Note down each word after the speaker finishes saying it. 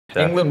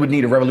Yeah. England would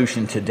need a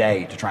revolution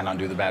today to try and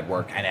undo the bad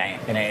work, and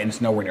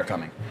it's nowhere near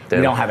coming. Damn.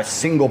 We don't have a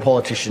single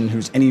politician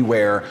who's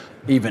anywhere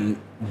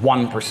even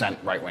 1%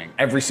 right wing.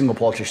 Every single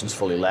politician's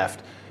fully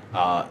left.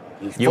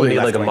 You would need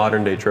like a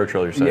modern day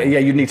Churchill, you're saying? Yeah,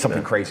 you'd need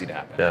something crazy to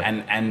happen.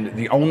 Yeah. And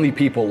the only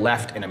people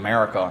left in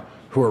America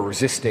who are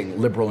resisting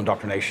liberal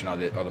indoctrination are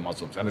the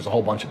Muslims, and there's a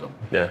whole bunch of them.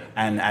 Yeah.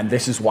 And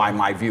this is why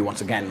my view,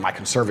 once again, my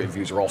conservative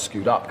views are all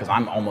skewed up, because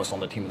I'm almost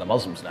on the team of the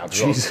Muslims now.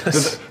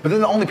 Jesus. But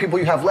then the only people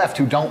you have left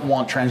who don't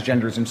want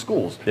transgenders in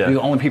schools. Yeah. The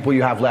only people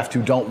you have left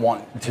who don't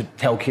want to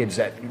tell kids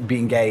that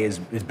being gay is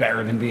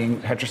better than being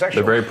heterosexual.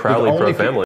 They're very proudly pro-family.